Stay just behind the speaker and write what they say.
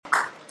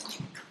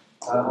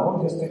I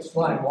want to just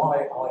explain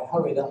why I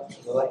hurried up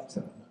to the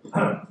lectern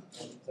at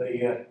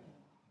the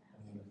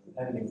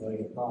ending of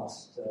the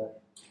last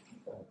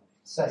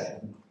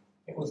session.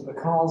 It was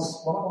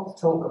because what I want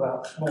to talk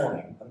about this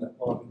morning, and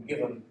what I've been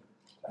given,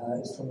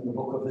 is from the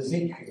book of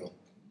Ezekiel.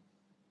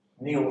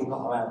 Neil's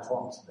not allowed to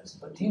answer this,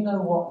 but do you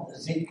know what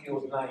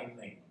Ezekiel's name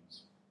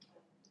means?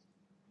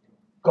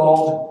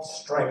 God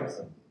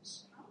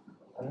strengthens.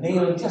 And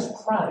Neil had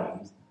just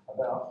prayed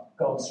about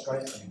God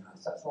strengthening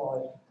us. That's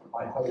why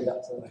I hurried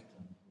up to the lectern.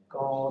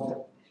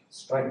 God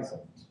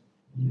strengthens.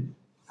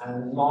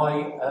 And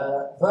my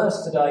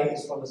verse today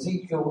is from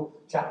Ezekiel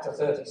chapter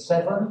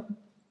 37.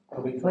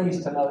 You'll be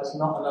pleased to know it's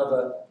not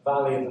another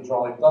Valley of the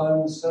Dry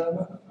Bones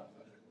sermon.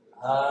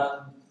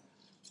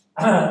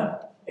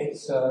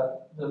 It's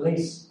the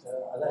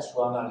less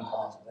well-known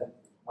part of it.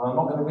 And I'm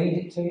not going to read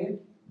it to you.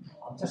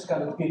 I'm just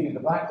going to give you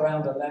the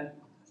background, and then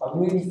I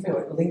really feel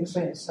it links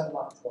in so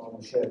much what I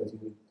want to share with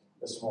you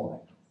this morning.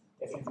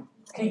 If you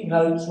keep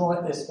notes,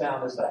 write this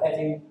down as the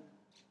heading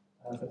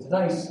for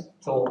today's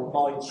talk: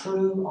 My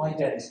True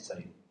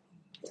Identity.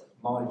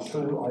 My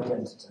True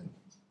Identity.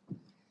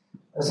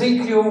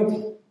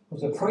 Ezekiel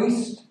was a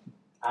priest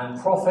and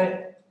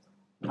prophet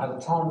at a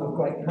time of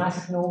great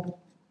national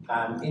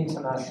and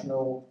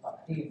international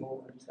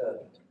upheaval and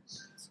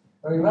turbulence.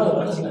 Very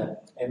relevant, isn't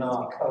it, in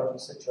our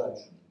current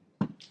situation?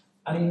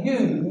 And he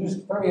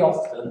used, very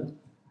often,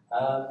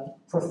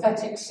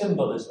 prophetic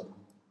symbolism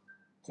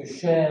to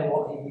share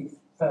what he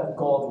felt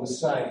God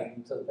was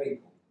saying to the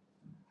people.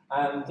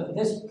 And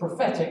this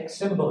prophetic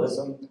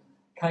symbolism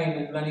came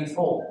in many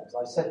forms.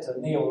 I said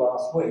to Neil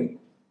last week,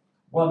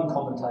 one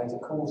commentator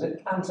calls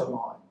it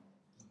pantomime.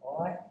 All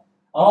right?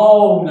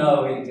 Oh,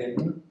 no, he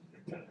didn't.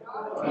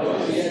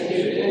 Oh, yes, he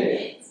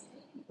did.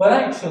 But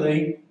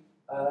actually,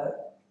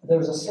 there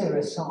was a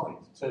serious side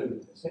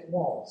to this. It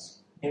was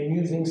him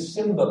using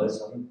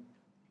symbolism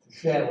to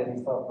share what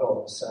he felt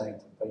God was saying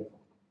to the people.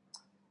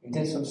 He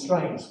did some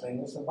strange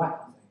things, some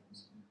wacky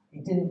things.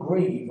 He didn't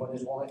grieve when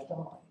his wife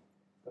died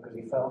because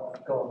he felt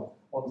that God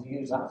wanted to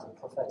use that as a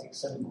prophetic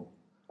symbol.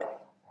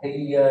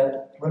 He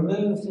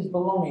removed his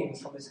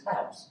belongings from his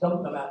house,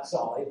 dumped them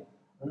outside,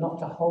 and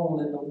knocked a hole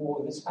in the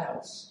wall of his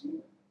house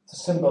to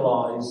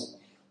symbolise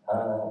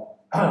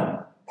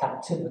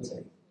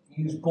captivity.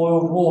 He used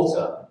boiled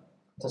water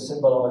to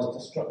symbolise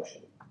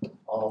destruction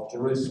of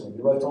Jerusalem.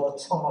 He wrote on a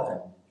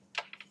tile,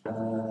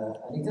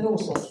 and he did all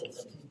sorts of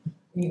things.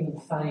 He even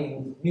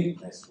feigned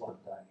muteness one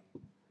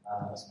day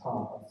as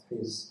part of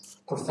his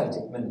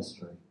prophetic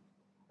ministry.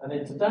 And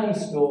in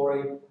today's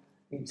story,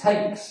 he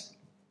takes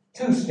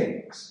two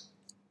sticks.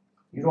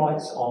 He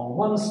writes on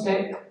one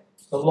stick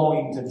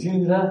belonging to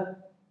Judah,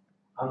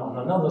 and on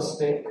another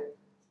stick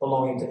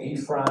belonging to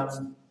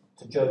Ephraim,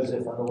 to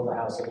Joseph and all the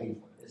house of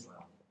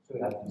Israel. So he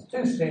had these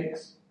two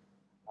sticks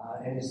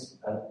in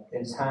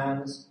his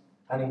hands,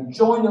 and he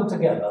joined them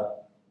together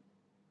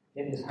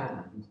in his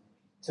hand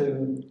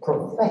to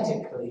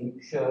prophetically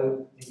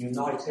show the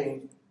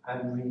uniting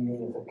and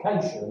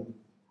reunification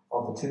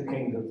of the two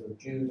kingdoms of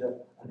Judah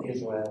and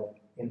Israel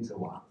into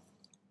one.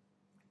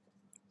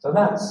 So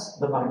that's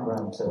the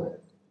background to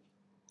it.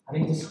 And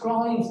he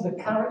describes the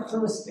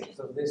characteristics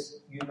of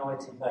this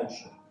united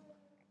nation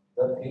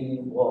that he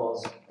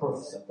was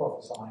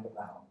prophesying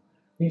about.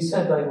 He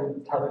said they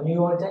would have a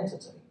new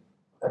identity,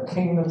 a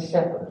king and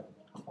shepherd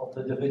of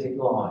the Davidic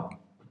line.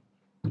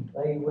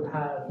 They would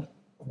have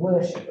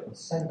worship at the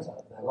centre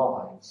of their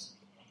lives.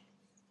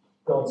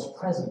 God's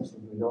presence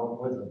would be along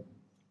with them.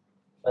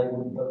 They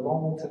would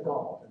belong to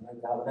God, and they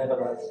would have an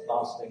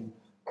everlasting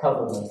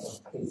covenant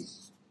of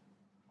peace.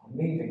 I'm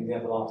leaving the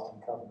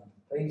everlasting covenant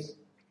of peace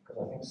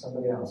because I think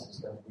somebody else is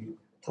going to be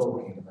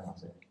talking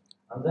about it.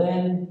 And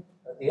then,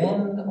 at the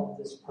end of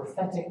this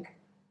prophetic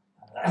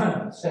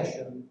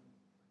session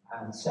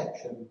and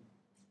section,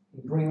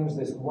 he brings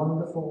this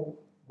wonderful,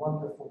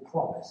 wonderful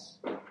promise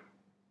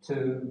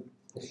to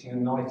this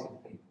united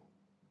people.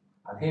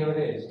 And here it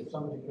is. If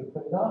somebody could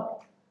put it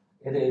up,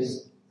 it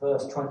is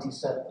verse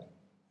 27. And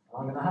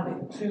I'm going to have it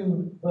in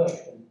two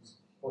versions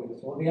for you.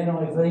 So the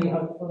NIV,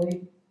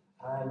 hopefully,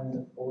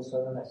 and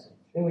also the Message.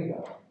 Here we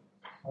go.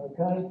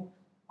 Okay?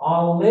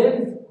 I'll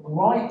live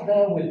right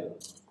there with them.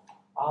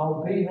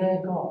 I'll be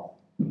their God.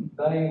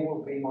 They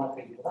will be my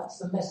people. That's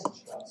the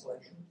Message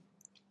translation.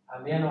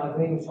 And the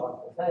NIV, which I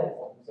prepared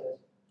for them, says,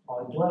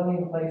 my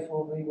dwelling place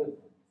will be with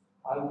them.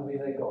 I will be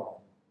their God,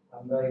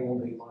 and they will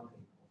be my people.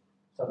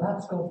 So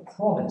that's God's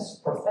promise,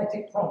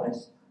 prophetic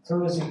promise,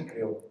 through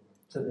Ezekiel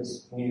to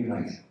this new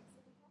nation.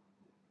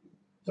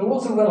 So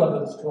what's the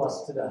relevance to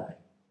us today?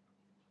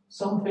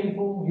 Some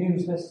people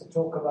use this to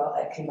talk about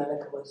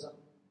ecumenicalism.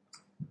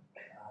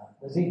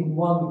 There's even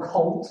one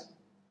cult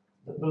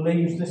that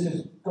believes this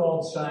is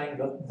God saying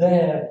that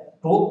their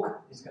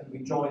book is going to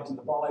be joined to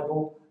the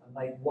Bible and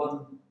make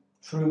one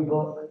true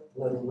book.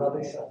 Load of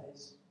rubbish, that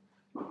is.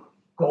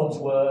 God's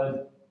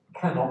word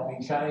cannot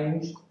be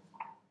changed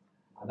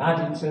and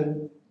added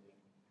to.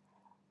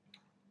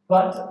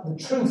 But the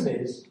truth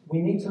is,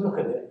 we need to look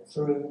at it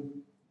through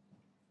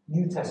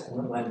New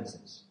Testament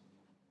lenses.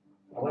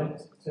 I went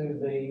to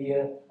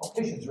the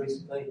opticians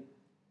recently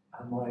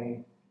and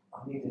I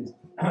needed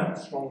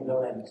stronger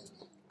lenses.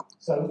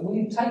 So will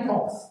you take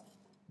off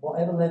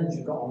whatever lens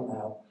you've got on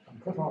now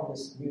and put on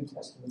this New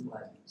Testament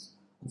lens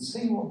and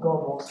see what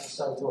God wants to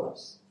say to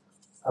us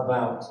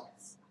about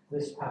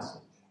this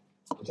passage,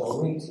 which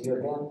I'll read to you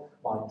again.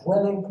 My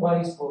dwelling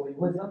place will be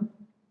with them.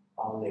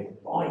 I'll live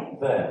right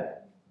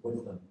there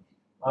with them.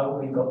 I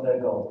will be their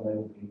God and they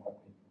will be my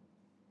people.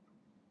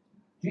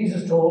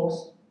 Jesus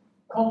talks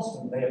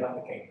constantly about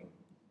the kingdom.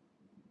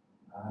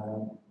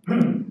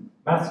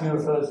 Matthew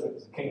refers to it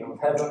as the kingdom of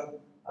heaven,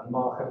 and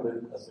Mark and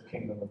Luke as the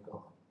kingdom of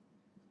God.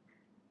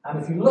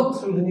 And if you look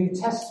through the New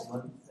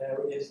Testament, there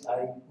is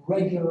a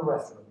regular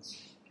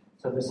reference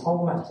to this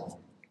whole matter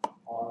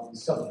on the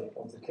subject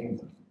of the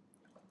kingdom.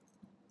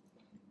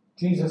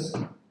 Jesus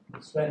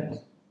spent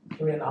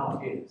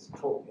 3.5 years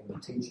talking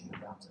and teaching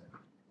about it.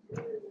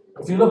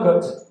 If you look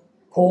at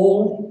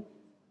Paul,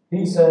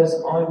 he says,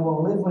 I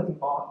will live with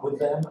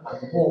them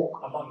and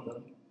walk among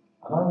them,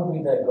 and I will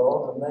be their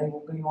God, and they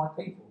will be my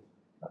people.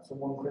 That's in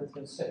 1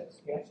 Corinthians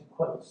 6. He actually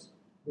quotes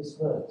this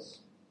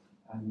verse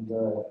and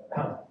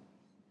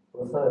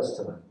refers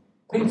to them.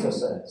 Peter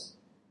says,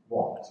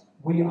 what?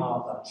 We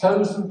are a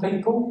chosen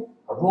people,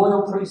 a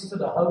royal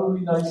priesthood, a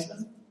holy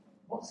nation.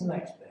 What's the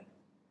next bit?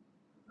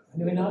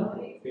 Do we know?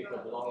 People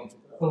belonging to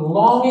God.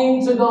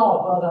 Belonging to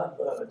God. Well done,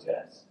 Bernard,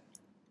 yes.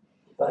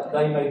 That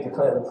they may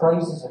declare the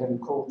praises of him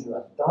who called you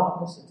out of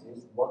darkness into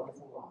his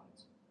wonderful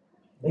light.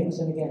 Links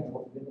in again to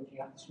what we've been looking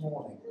at this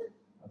morning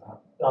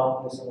about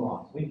darkness and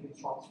light. We've been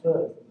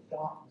transferred from the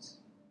darkness,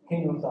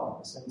 kingdom of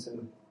darkness, into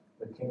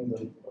the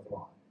kingdom of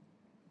light.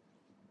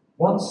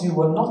 Once you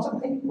were not a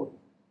people,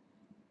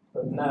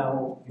 but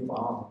now you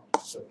are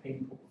the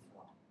people of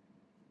God.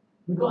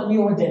 We've got a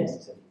new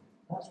identity.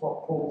 That's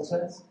what Paul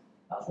says.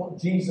 That's what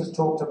Jesus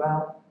talked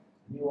about,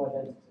 a new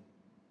identity.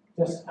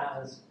 Just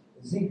as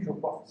Ezekiel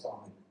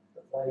prophesied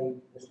that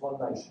this one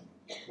nation,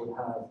 would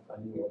have a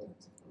new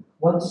identity.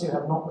 Once you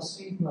have not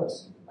received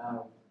mercy,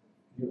 now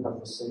you have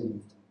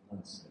received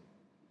mercy.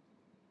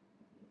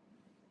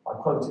 I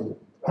quoted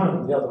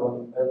the other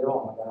one earlier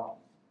on about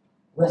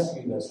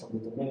rescuing us from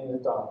the dominion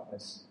of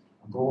darkness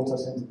and brought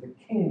us into the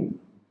kingdom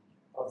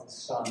of the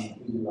Son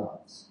he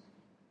loves.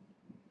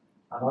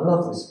 And I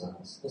love this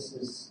verse. This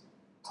is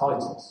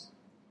Titus,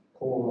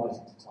 Paul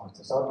writing to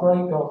Titus. Our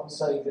great God and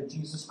Saviour,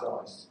 Jesus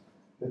Christ,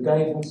 who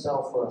gave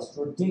himself for us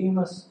to redeem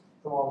us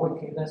from our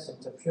wickedness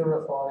and to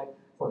purify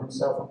for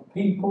himself a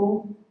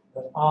people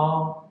that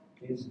are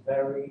his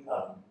very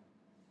own.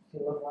 Do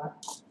you love that?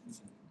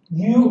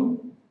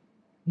 You,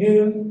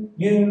 me,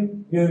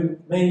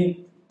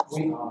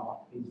 we are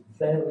his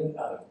very own. Isn't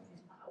that a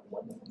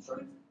wonderful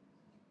truth?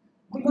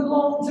 We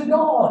belong to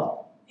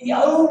God. He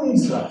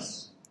owns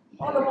us.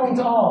 I belong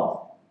to God.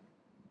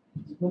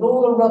 With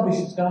all the rubbish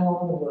that's going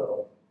on in the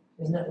world,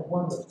 isn't it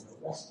wonderful to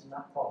rest in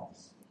that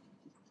promise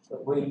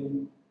that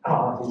we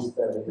are his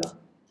very own,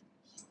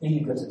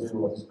 eager to do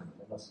what is good?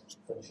 I must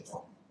finish it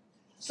off.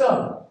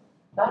 So,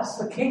 that's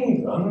the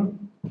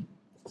kingdom,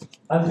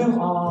 and who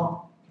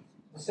are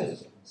the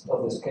citizens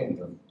of this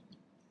kingdom?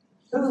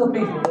 Who are the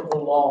people that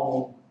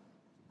belong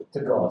to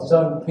God, his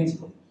own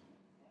people,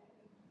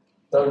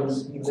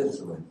 those he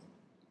lives with?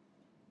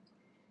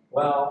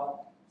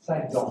 Well,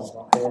 St. John's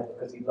not here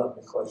because he loved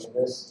me quoting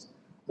this.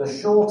 The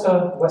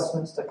shorter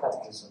Westminster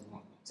Catechism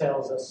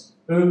tells us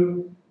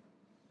who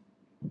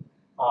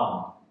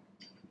are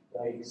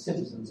the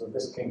citizens of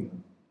this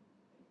kingdom.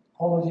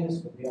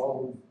 Apologies for the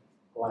old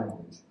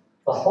language.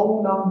 The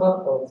whole number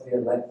of the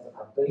elect that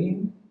have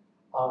been,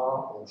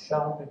 are, or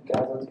shall be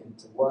gathered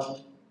into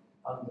one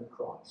under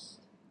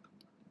Christ,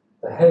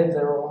 the head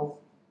thereof,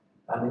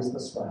 and is the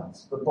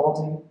spouse, the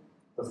body,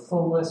 the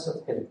fullness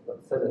of him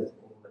that filleth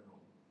all in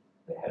all.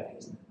 A bit heavy,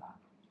 isn't it, that?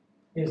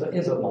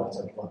 Is a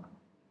lighter one.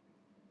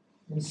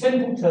 In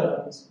simple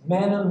terms,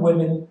 men and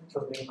women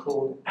have been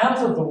called out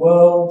of the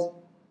world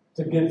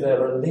to give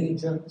their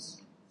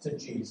allegiance to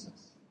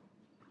Jesus.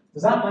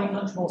 Does that make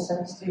much more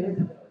sense to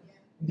you?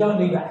 You don't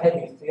need that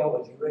heavy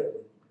theology,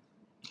 really.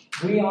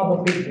 We are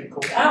the people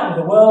called out of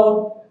the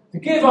world to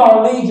give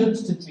our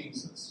allegiance to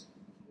Jesus.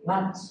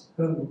 That's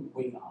who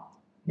we are.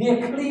 The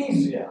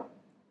ecclesia,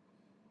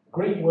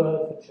 Greek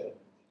word for church.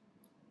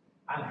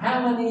 And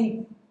how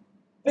many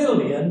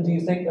billion do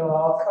you think there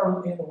are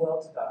currently in the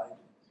world today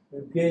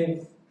who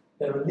give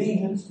their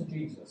allegiance to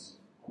Jesus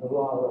and who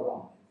are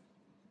alive?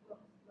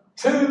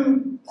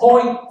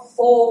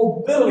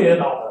 2.4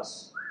 billion of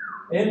us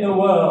in the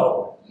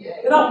world.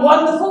 Isn't that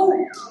wonderful?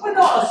 We're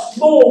not a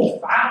small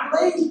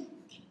family.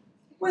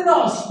 We're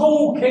not a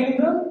small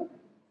kingdom.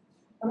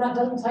 And that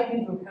doesn't take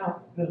into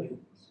account the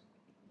billions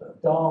that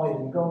have died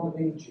and gone to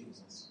be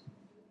Jesus,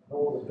 and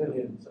all the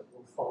billions that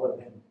will follow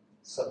him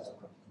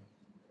subsequently.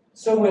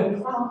 So we're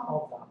part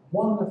of that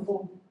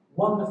wonderful,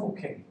 wonderful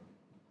kingdom,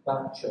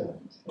 that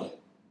church.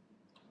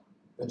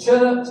 The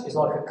church is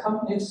like a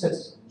company of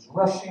citizens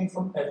rushing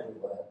from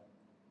everywhere,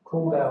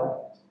 called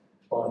out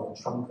by the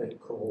trumpet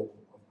call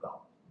of God.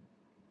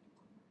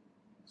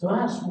 So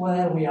that's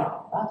where we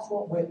are. That's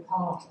what we're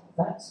part of.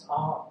 That's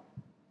our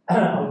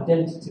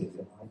identity, if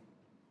you like.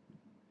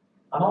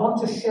 And I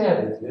want to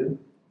share with you,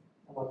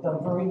 and I've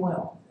done very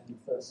well in the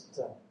first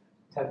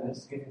 10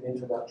 minutes to give you the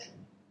introduction,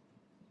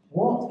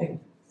 what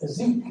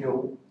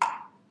Ezekiel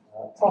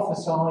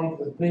prophesied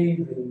would be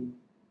the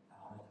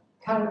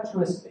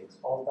characteristics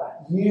of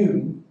that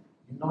new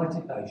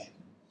United Nation,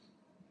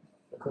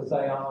 because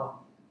they are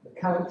the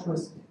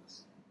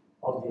characteristics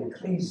of the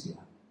ecclesia,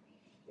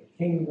 the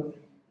kingdom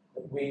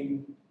that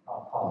we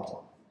are part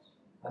of.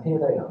 And here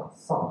they are,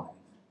 5.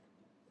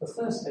 The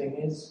first thing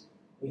is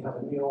we have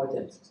a new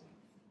identity.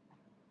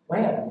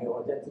 They have a new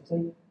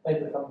identity. They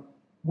become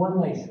one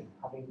nation,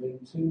 having been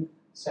 2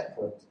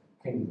 separate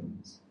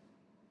kingdoms.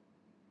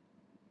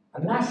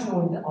 A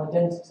national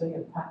identity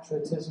and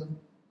patriotism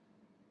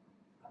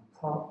and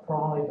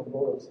pride and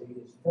loyalty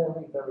is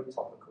very, very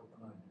topical at the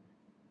moment.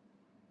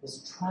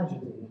 This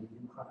tragedy in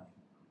Ukraine.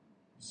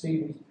 You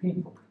see these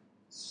people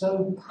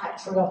so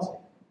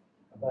patriotic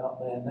about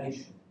their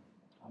nation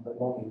and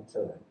belonging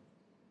to it.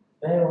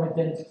 Their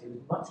identity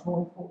is much more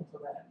important to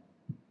them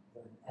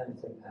than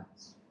anything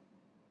else.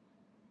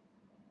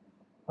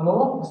 And a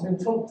lot has been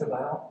talked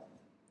about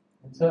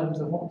in terms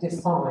of what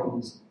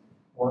defines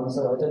one's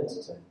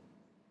identity.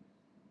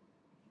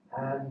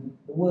 And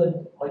the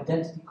word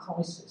identity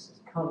crisis has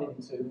come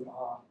into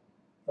our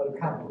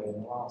vocabulary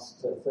in the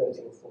last 30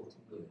 or 40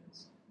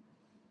 years.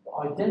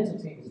 But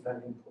identity is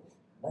very important.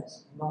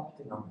 Let's not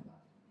deny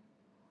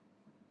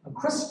that. And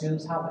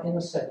Christians have, in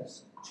a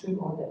sense,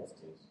 2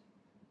 identities.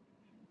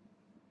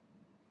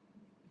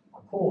 I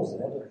pause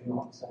there because you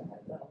might say, no,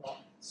 I'm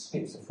not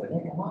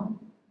schizophrenic, am I?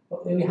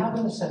 But we have,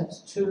 in a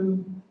sense,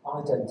 2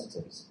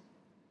 identities.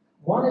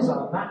 One is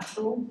our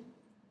natural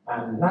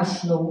and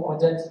national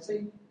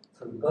identity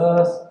through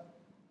birth,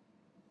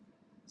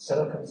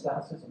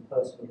 circumstances and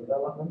personal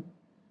development,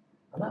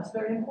 and that's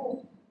very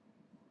important.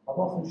 I've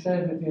often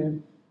shared with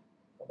you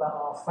about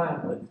our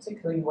family,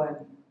 particularly when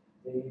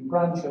the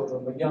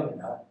grandchildren were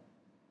younger,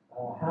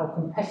 how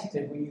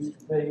competitive we used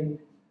to be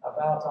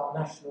about our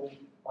national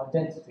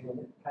identity when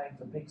it came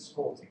to big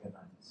sporting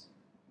events.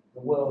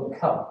 The World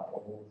Cup,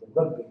 or the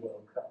Rugby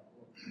World Cup,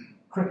 or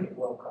Cricket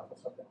World Cup, or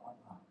something like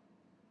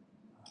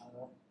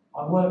that.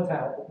 I worked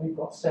out that we've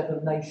got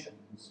 7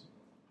 nations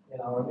in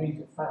our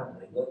immediate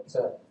family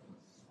that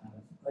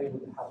they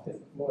would have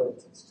different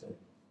loyalties to.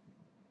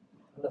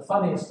 And the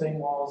funniest thing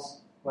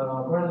was, when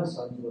our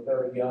grandsons were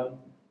very young,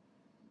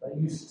 they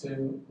used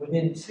to,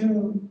 within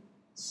 2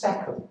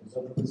 seconds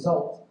of the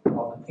result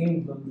of an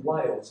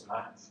England-Wales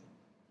match,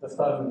 the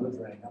phone would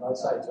ring, and I'd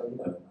say to them, you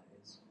know who that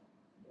is.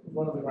 It was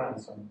one of the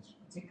grandsons,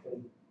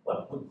 particularly,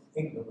 well,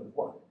 England had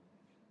won,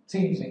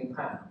 teasing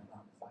Pam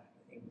about the fact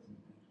that England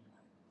had beaten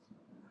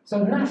Wales.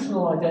 So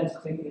national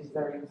identity is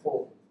very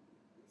important,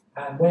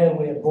 and where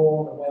we're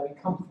born and where we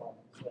come from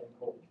is very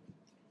important.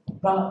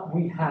 But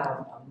we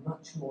have a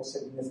much more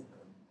significant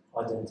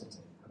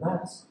identity, and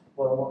that's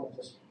what I want to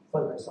just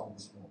focus on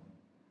this morning.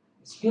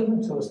 It's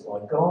given to us by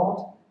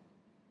God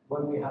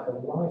when we have a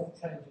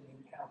life-changing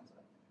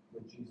encounter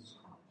with Jesus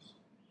Christ.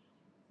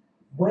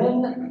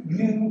 When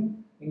you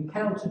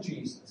encounter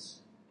Jesus,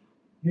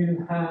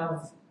 you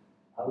have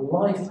a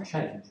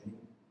life-changing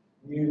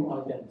new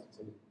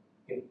identity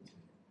given to you.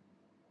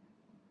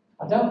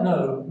 I don't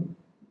know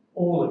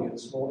all of you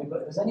this morning, but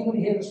if there's anybody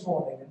here this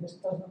morning and this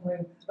doesn't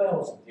ring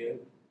bells with you,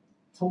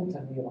 talk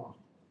to me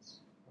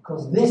afterwards.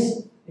 Because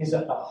this is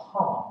at the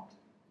heart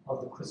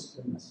of the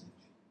Christian message.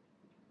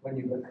 When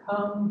you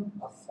become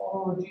a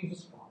follower of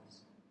Jesus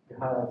Christ, you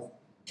have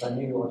a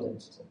new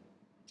identity.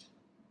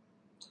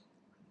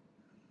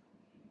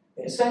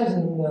 It says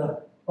in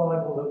the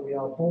Bible that we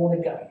are born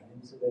again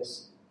into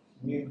this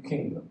new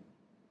kingdom.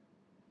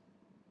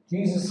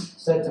 Jesus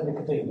said to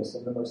Nicodemus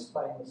in the most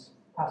famous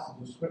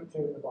passage of scripture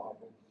in the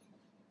Bible,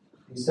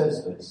 he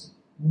says this,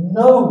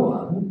 no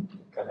one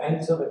can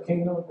enter the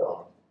kingdom of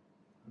God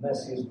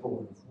unless he is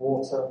born of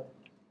water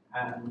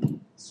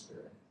and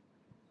spirit.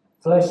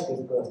 Flesh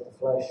gives birth to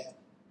flesh,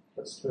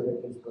 but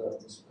spirit gives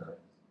birth to spirit.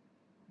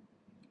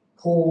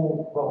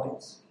 Paul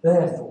writes,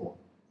 therefore,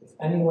 if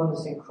anyone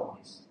is in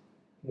Christ,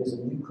 he is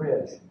a new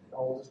creation. The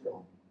old is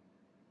gone,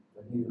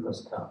 the new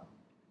has come.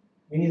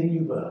 We need a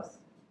new birth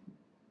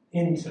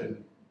into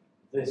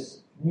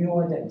this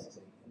new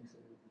identity, into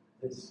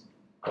this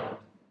God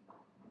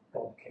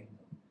kingdom.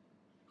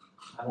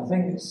 And I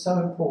think it's so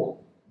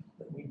important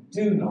that we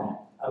do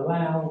not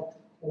allow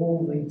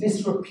all the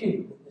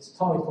disrepute that this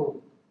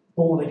title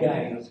born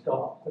again has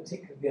got,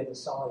 particularly the other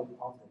side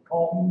of the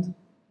pond.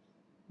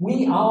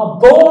 We are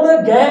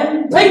born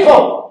again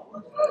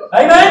people.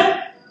 Amen?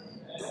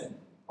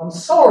 I'm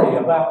sorry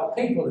about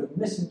the people who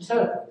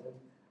misinterpret and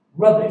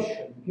rubbish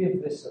and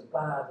give this a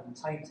bad and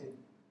tainted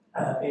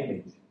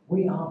image.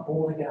 We are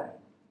born again.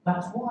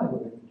 That's why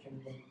we're in the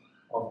kingdom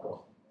of God.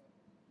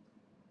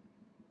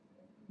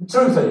 The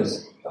truth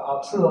is that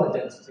our true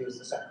identity is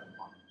the second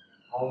one.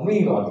 Our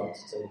real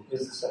identity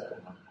is the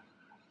second one.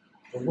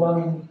 The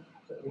one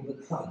that we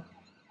become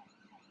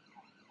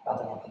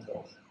at our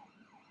conversion.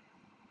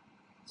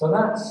 So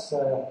that's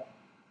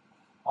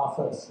our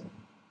first thing,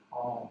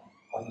 our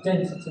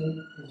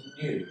identity is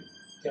new,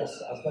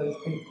 just as those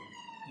people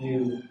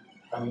knew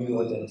a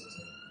new identity.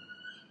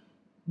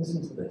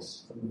 Listen to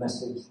this from the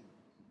message,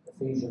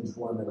 Ephesians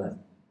 1:11.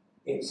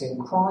 It's in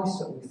Christ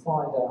that we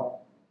find out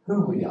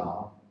who we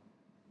are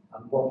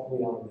and what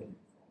we are living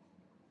for.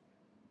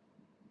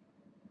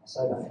 I'll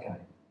say that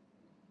again.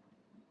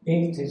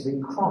 It is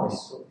in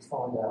Christ that we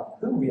find out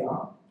who we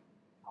are,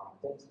 our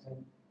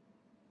identity,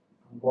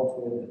 and what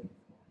we're living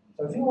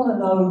for. So if you want to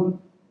know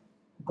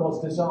God's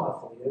desire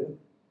for you,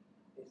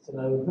 it's to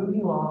know who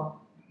you are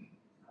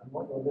and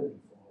what you're living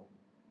for.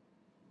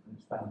 And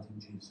it's found in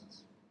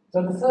Jesus.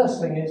 So the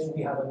first thing is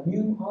we have a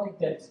new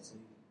identity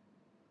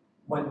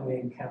when we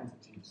encounter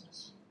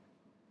Jesus.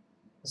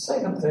 The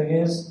second thing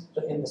is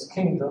that in this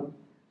kingdom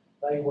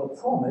they were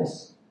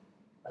promised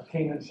a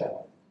king and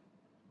shepherd.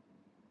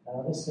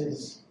 Now this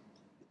is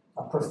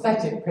a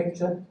prophetic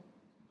picture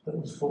that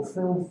was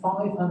fulfilled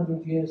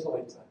 500 years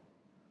later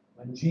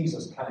when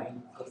Jesus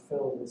came to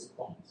fulfill this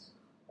promise.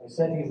 They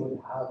said he would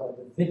have a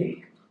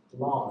Davidic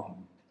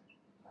line,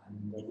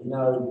 and we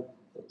know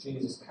that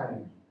Jesus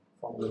came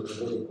from the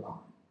Davidic line.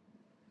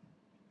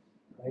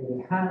 They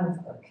would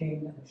have a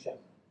king and a shepherd.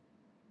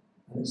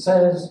 And it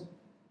says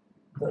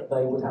that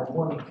they would have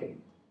one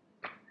king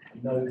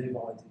and no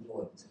divided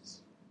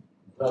loyalties.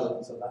 The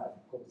relevance of that,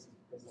 of course, is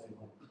because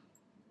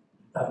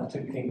they were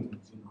two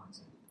kingdoms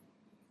united.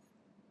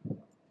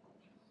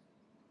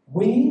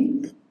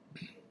 We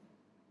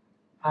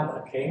have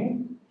a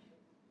king.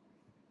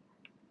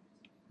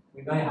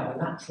 We may have a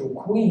natural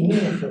queen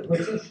if we're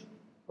British,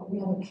 but we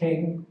have a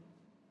king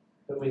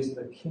who is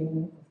the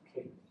King of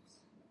Kings.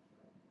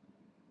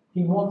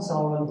 He wants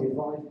our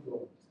undivided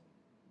loyalty.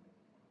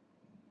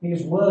 He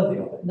is worthy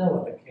of it.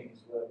 No other king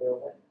is worthy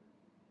of it.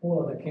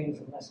 All other kings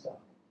have messed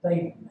up.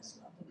 David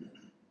messed up, didn't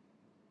he?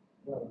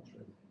 Well and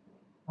truly.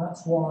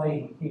 That's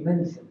why he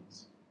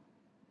mentions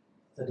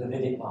the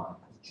Davidic line,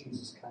 because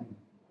Jesus came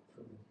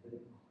through the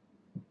Davidic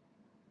line.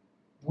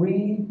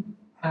 We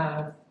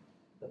have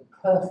the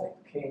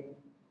perfect king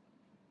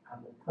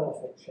and the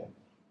perfect shepherd.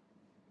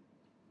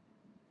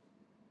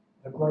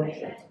 The great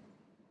shepherd.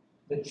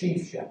 The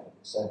chief shepherd,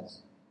 it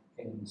says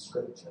in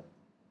Scripture.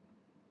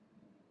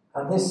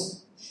 And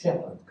this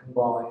shepherd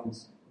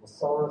combines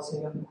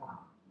authority and power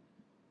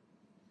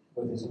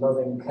with his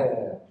loving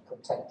care,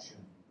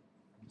 protection,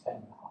 and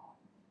tender heart.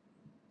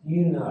 Do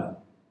you know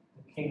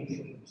the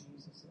kingship of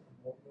Jesus in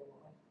your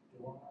life?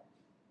 Do I?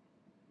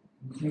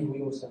 And do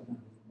we also know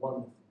his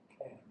wonderful,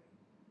 caring,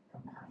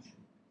 compassion,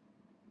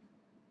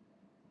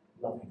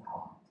 loving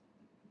heart?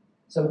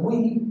 So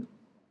we,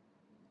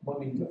 when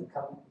we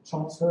become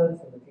transferred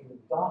from the kingdom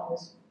of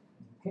darkness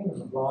to the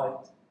kingdom of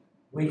light,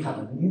 we have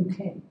a new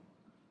king.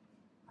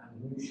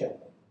 New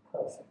shepherd,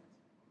 perfect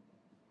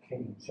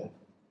king and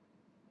shepherd.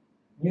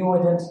 New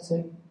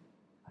identity,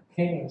 a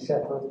king and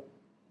shepherd.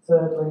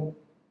 Thirdly,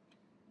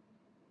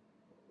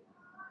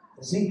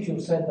 Ezekiel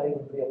said they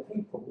would be a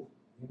people,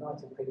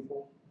 united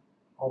people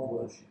of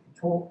worship. He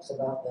talks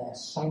about their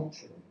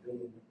sanctuary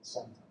being at the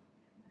centre.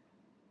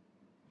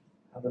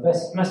 And the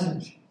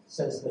message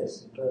says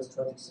this in verse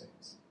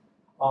 26.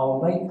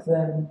 I'll make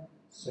them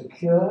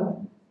secure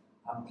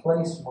and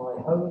place my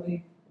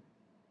holy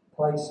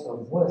place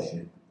of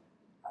worship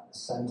the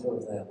centre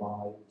of their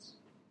lives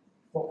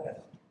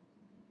forever.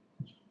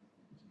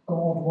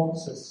 God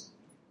wants us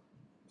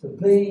to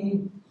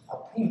be a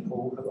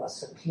people who are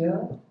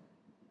secure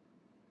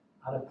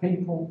and a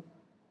people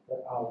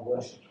that are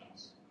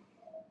worshippers.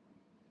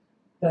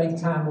 Dave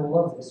Tam will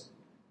love this.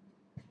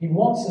 He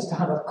wants us to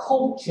have a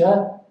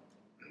culture,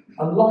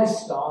 a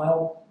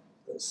lifestyle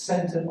that's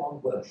centred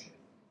on worship.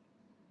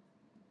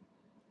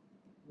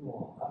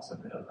 Oh, that's a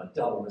bit of a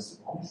dull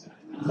response.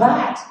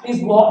 That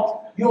is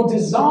what you're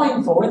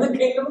designed for in the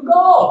kingdom of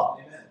God.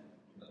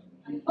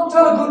 Amen. Not to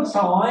have a good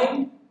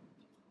time,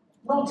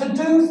 not to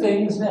do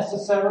things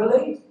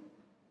necessarily,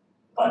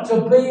 but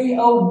to be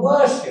a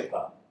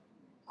worshipper.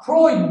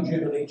 Croydon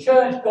Jubilee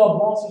Church, God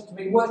wants us to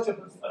be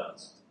worshippers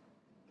first,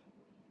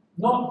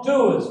 not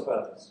doers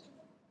first.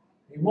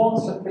 He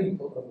wants a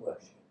people of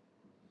worship.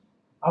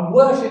 And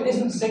worship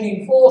isn't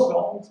singing 4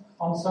 songs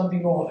on Sunday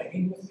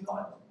morning.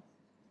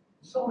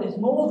 So it's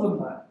more than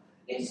that.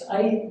 It's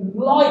a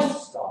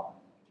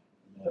lifestyle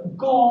that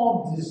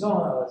God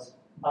desires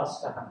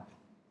us to have.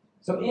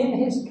 So in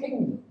his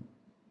kingdom,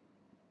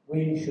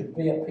 we should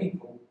be a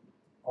people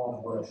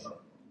of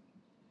worship.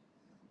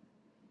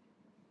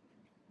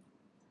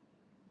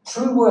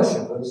 True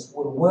worshippers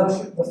will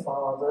worship the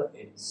Father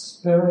in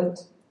spirit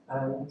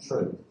and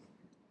truth.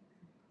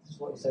 This is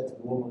what he said to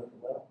the woman at the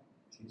well,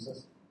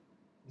 Jesus.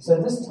 He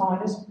said, this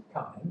time is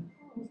coming.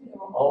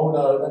 Oh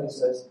no, then he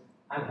says,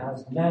 and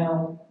has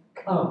now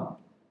come.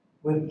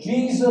 With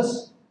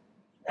Jesus,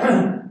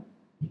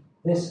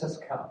 this has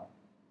come,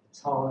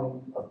 the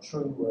time of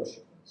true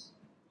worshippers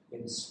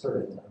in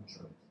spirit and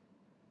truth.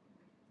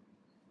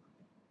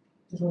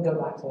 Just want to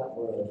go back to that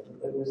word.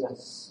 There was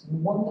a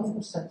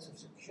wonderful sense of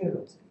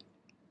security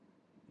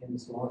in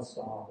this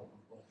lifestyle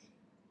of worship.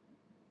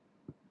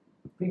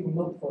 People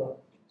look for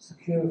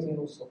security in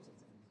all sorts of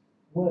things.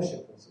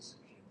 Worshippers are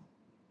secure.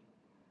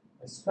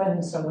 They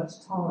spend so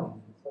much time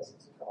in the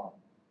presence of God.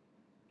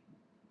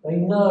 They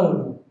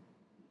know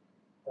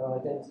their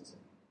identity.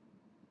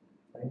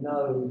 They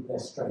know their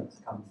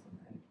strength comes from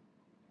Him.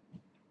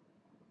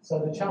 So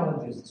the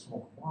challenge is this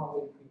morning, are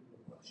we people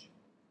of worship?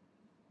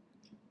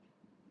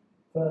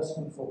 First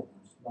and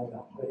foremost, may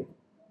that be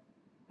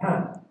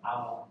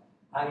our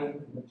aim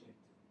and objective,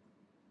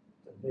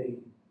 to be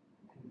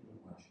people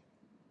of worship.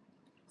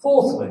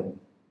 Fourthly,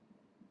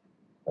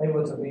 they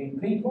were to be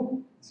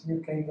people, this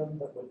new kingdom,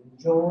 that would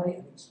enjoy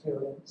and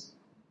experience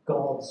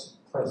God's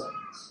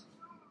presence.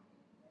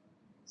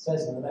 It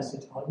says in the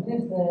message, I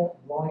live there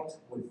right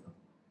with them.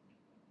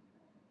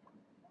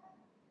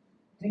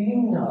 Do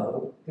you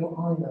know, do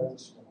I know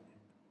this morning,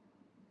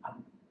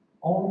 an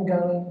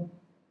ongoing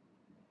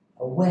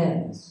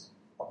awareness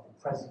of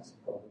the presence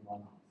of God in my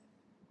life?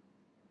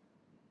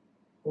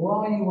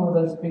 Or are you one of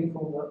those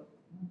people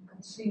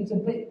that seems a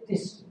bit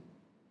distant?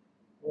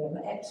 We had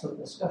an excellent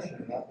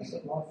discussion about this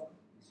at Life Group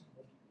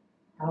recently.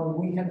 How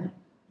we can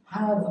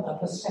have a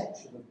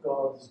perception of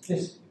God as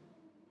distant.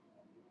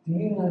 Do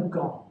you know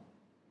God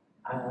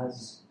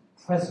as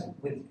present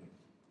with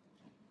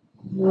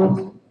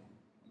you?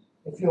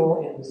 If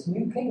you're in this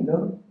new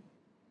kingdom,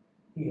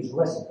 He is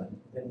resident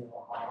within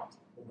your heart,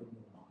 within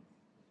your life.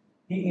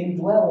 He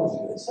indwells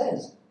you. It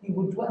says He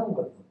will dwell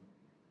with them.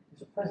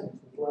 His presence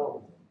will dwell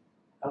with them.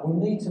 And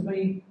we need to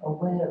be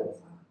aware of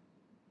that.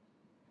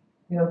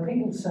 You know,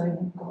 people say,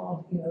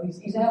 God, you know,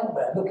 he's out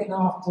there looking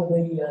after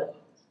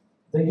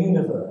the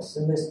universe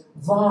in this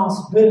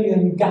vast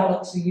billion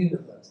galaxy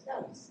universe.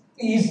 No,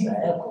 he's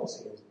there, of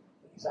course He is.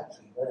 But He's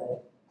actually there,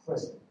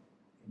 present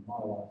in my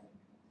life.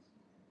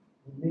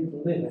 We need to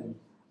live in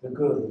the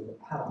good and the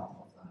power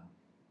of that.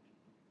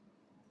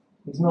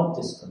 He's not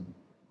distant.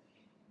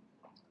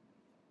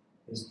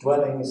 His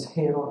dwelling is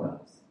here on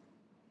earth,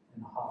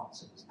 in the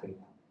hearts of His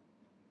people.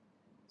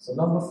 So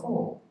number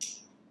 4,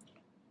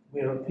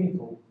 we are a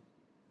people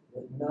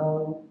that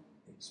know,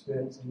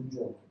 experience and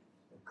enjoy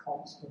the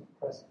constant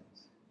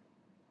presence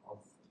of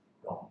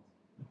God.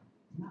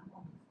 Isn't that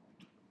wonderful?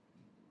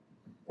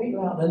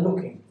 People out there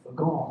looking for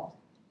God.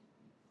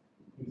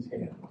 He's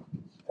here,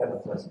 ever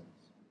present.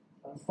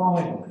 And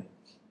finally,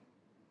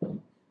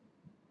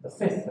 the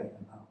 5th thing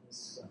about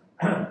this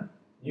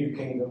new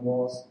kingdom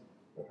was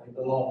that they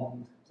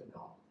belonged to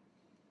God.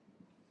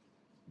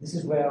 This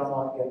is where I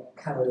might get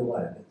carried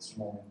away a bit this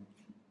morning,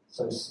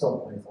 so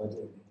stop me if I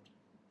do.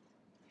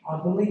 I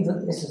believe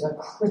that this is a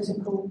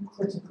critical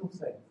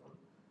thing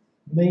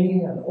for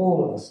me and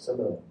all of us to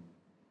learn.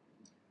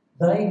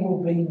 They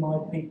will be my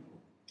people,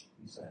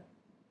 He said.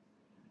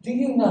 Do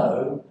you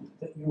know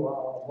that you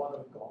are one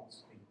of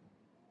God's people?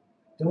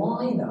 Do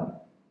I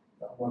know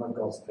that I'm one of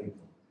God's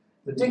people?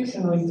 The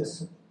dictionary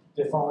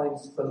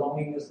defines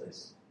belonging as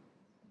this.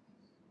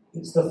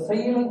 It's the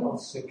feeling of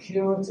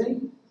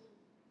security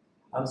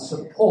and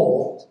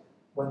support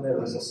when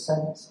there is a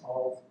sense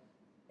of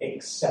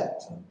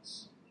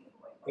acceptance,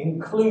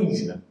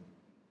 inclusion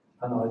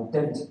and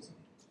identity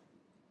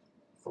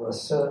for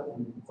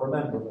a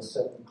member of a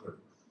certain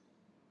group.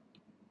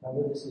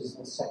 Remember, this is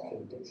the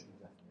secular dictionary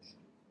definition.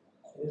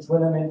 It is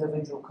when an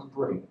individual can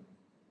bring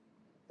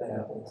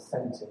their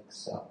authentic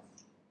self.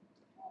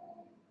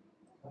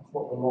 That's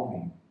what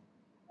belonging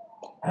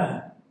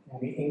in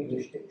the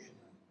English dictionary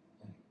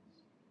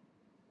means.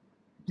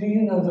 Do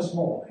you know this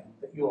morning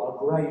that you are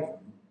graven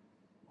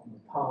on the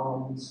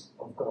palms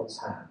of God's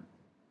hand?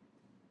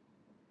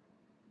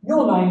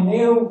 Your name,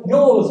 Neil,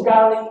 yours,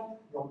 Gary,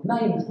 your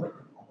name is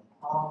written on the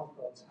palm of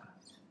God's hand.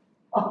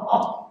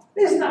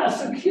 Isn't that a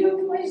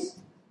secure place?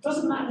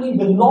 Doesn't that mean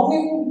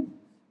belonging?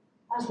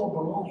 That's what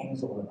belonging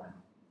is all about.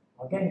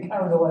 I'm getting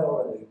carried away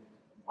already.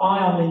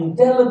 I am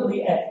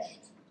indelibly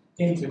etched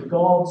into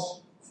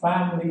God's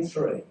family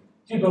tree.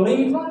 Do you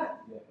believe that?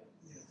 Yes.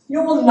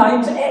 Your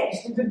name's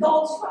etched into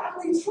God's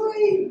family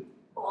tree.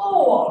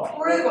 Oh, what a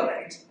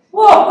privilege.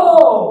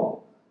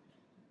 Whoa!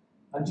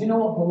 And do you know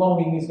what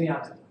belonging is the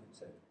antidote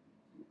to?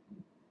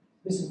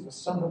 This is for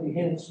somebody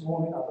here this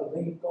morning. I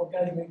believe God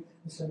gave me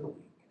this in a week.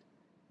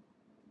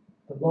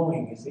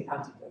 Belonging is the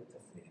antidote to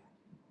fear.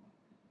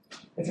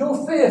 If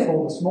you're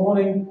fearful this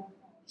morning,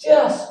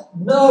 just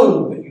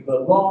know that you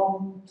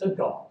belong to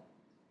God.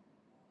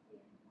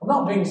 I'm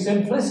not being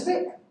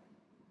simplistic.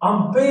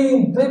 I'm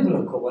being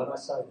biblical when I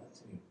say that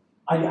to you.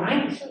 Are you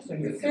anxious? Are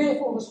you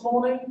fearful this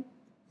morning?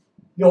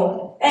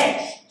 You're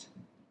etched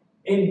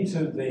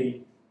into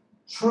the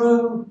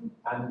true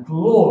and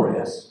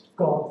glorious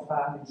God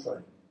family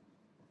tree.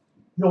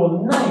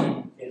 Your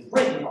name is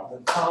written on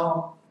the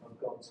palm of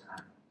God's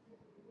hand.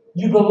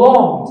 You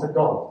belong to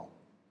God.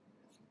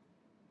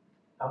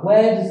 And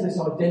where does this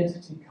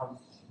identity come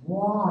from?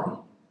 Why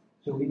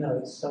do we know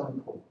it's so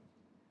important?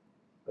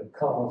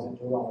 Because it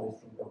derives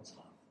from God's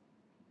love.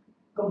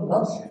 God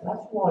loves you.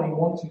 That's why He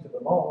wants you to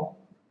belong.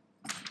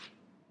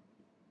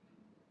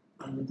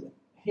 And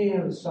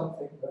here is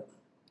something that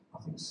I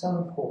think is so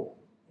important.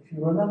 If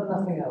you remember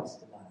nothing else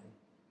today,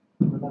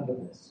 remember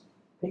this.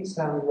 Pete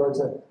Stanley wrote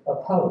a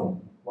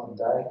poem one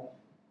day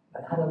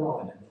and had a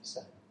line in it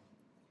saying,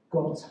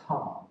 God's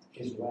heart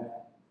is where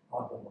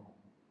I belong.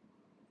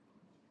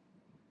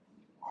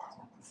 Isn't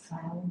that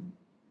profound?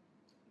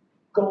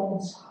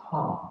 God's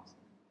heart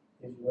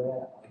is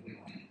where I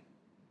belong.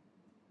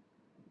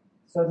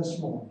 So this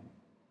morning,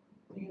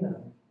 do you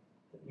know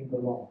that you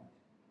belong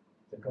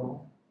to God?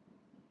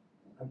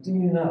 And do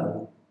you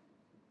know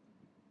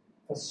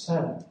for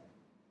certain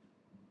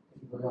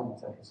that you belong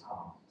to his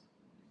heart?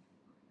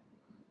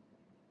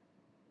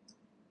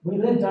 We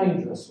live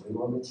dangerously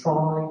when we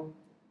try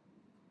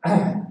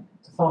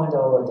to find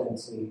our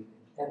identity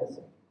in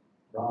anything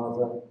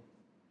rather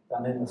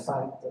than in the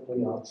fact that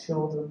we are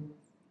children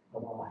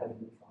of our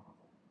Heavenly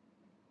Father,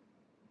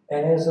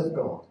 heirs of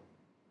God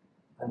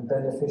and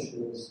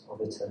beneficiaries of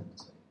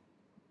eternity.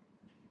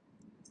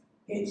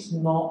 It's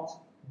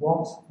not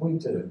what we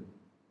do,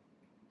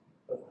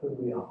 but who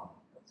we are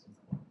that's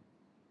important.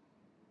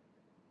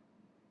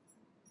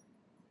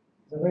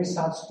 It's a very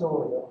sad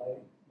story that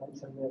I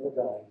mentioned the other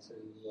day to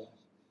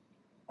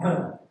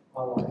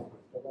my wife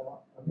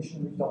about a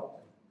missionary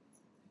doctor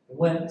who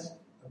went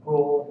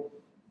abroad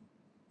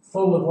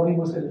full of what he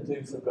was going to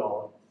do for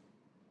God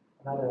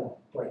and had a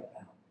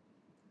breakdown.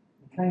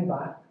 He came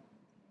back,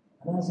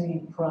 and as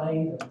he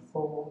prayed and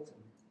thought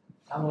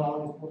and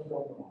analysed what had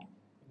gone wrong,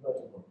 he wrote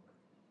a book.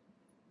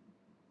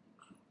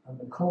 And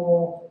the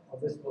core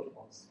of this book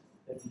was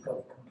that he got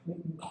it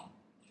completely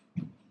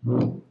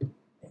wrong.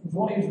 It was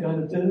what he was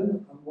going to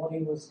do and what he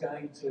was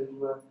going to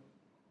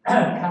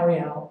carry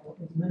out, what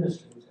his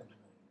ministry was going to be.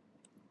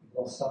 He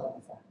lost sight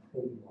of the fact of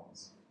who he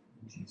was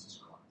in Jesus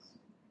Christ.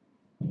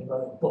 He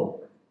wrote a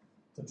book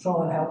to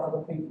try and help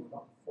other people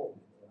not fall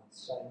into that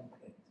same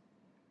pit.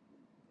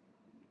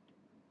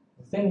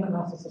 The thing that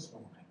matters this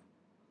morning,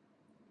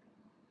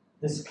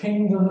 this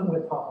kingdom that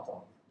we're part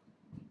of,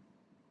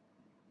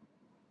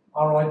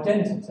 our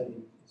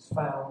identity is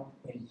found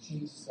in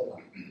Jesus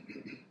alone.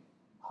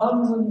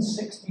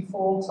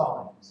 164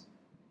 times.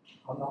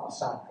 I'm not a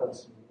sad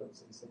person who looks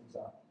these things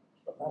up,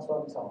 but that's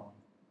what I'm told.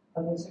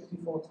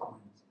 164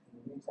 times in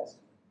the New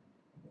Testament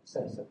it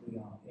says that we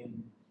are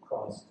in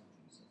Christ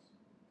Jesus.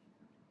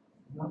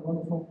 Isn't that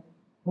wonderful?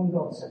 When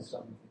God says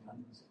something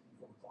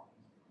 164 times,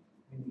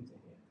 we need to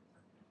hear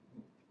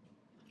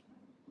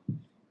it.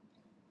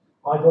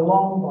 I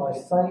belong by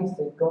faith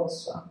in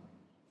God's Son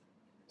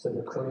to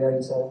the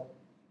Creator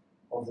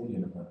of the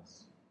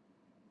universe.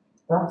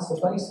 That's the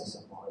basis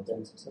of my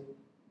identity.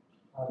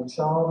 I'm a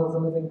child of the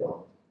living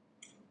God,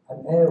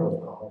 an heir of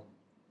God,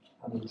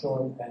 and a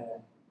joint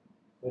heir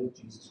with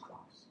Jesus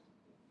Christ.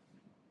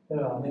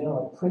 There I mean,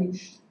 I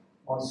preached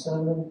my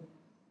sermon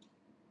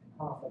in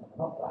half an hour.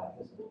 Not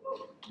bad, is it?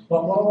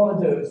 But what I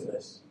want to do is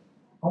this.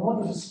 I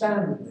want you to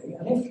stand with me,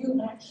 and if you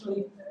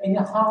actually, in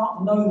your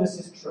heart, know this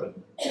is true,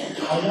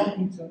 I want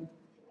you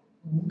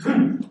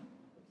to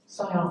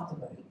say after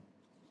me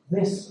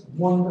this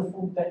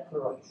wonderful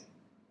declaration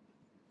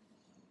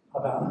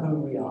about who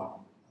we are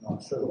and our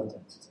true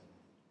identity.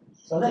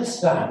 So let's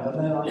stand, and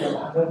then I'm going to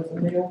hand over to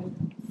Neil,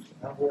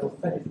 and we'll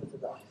finish for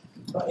today.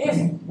 But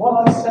if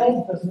what I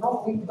said does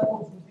not ring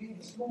bells with you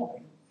this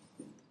morning,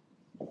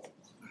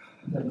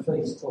 then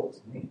please talk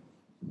to me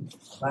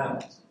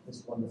about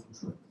this wonderful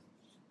truth.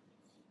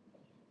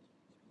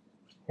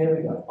 Here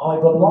we go. I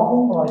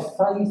belong by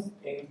faith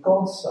in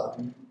God's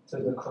Son to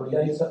the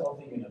Creator of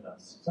the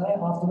universe. Say it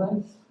after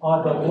me.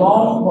 I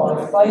belong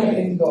by faith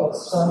in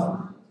God's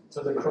Son to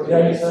the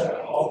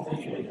Creator of the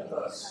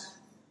universe.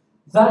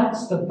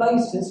 That's the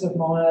basis of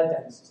my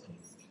identity.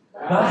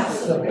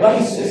 That's the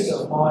basis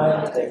of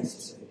my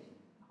identity.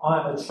 I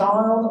am a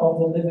child of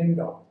the living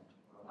God.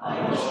 I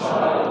am a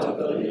child of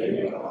the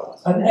living God.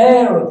 An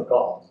heir of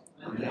God.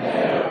 An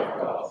heir of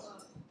God.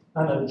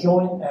 And a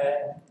joint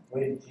heir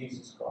with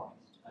Jesus Christ.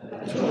 And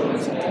a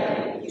joint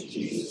heir with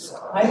Jesus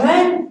Christ.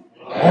 Amen?